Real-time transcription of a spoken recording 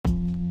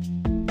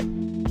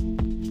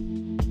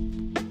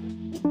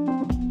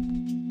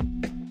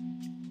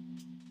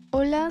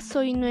Hola,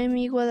 soy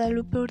Noemi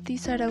Guadalupe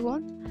Ortiz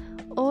Aragón.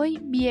 Hoy,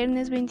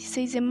 viernes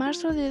 26 de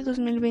marzo de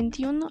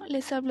 2021,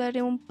 les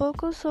hablaré un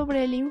poco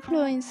sobre el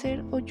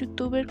influencer o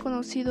youtuber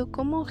conocido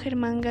como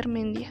Germán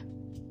Garmendia.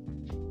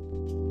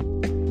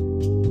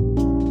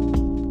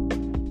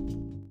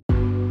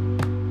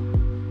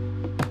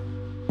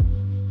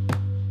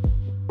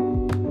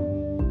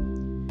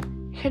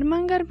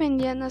 Germán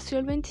Garmendia nació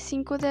el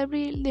 25 de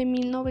abril de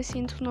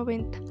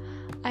 1990.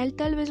 A él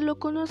tal vez lo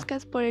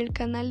conozcas por el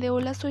canal de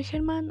Hola Soy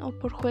Germán o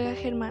por Juega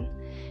Germán.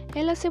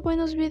 Él hace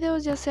buenos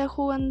videos ya sea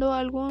jugando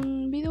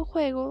algún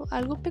videojuego,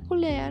 algo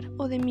peculiar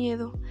o de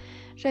miedo,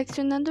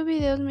 reaccionando a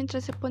videos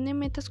mientras se pone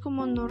metas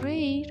como no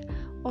reír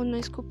o no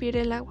escupir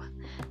el agua.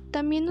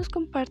 También nos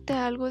comparte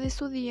algo de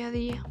su día a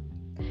día.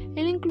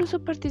 Él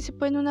incluso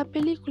participó en una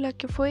película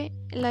que fue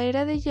La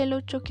Era de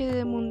Hielo Choque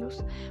de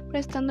Mundos,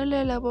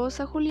 prestándole la voz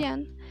a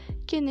Julián,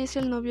 quien es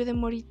el novio de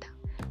Morita.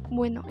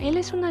 Bueno, él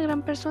es una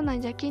gran persona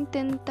ya que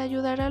intenta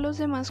ayudar a los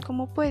demás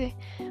como puede.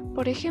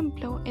 Por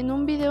ejemplo, en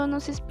un video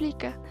nos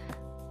explica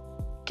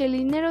que el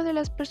dinero de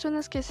las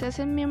personas que se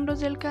hacen miembros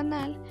del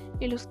canal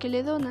y los que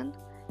le donan,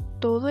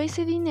 todo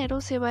ese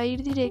dinero se va a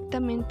ir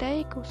directamente a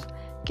ECOS,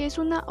 que es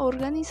una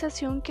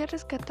organización que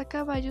rescata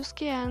caballos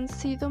que han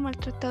sido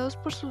maltratados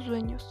por sus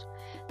dueños.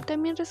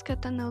 También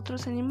rescatan a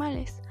otros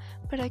animales,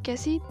 para que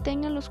así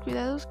tengan los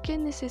cuidados que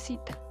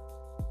necesitan.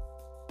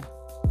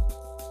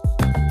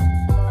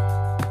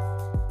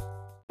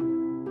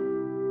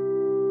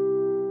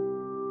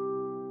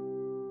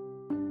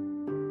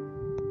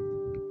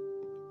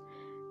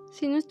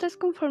 Si no estás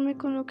conforme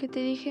con lo que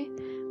te dije,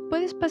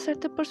 puedes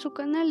pasarte por su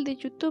canal de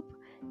YouTube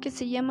que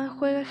se llama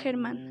Juega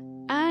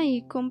Germán.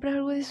 Y compra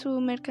algo de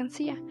su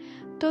mercancía.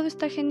 Todo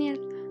está genial,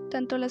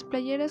 tanto las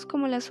playeras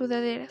como las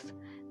sudaderas.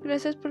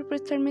 Gracias por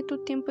prestarme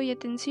tu tiempo y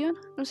atención.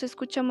 Nos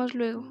escuchamos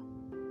luego.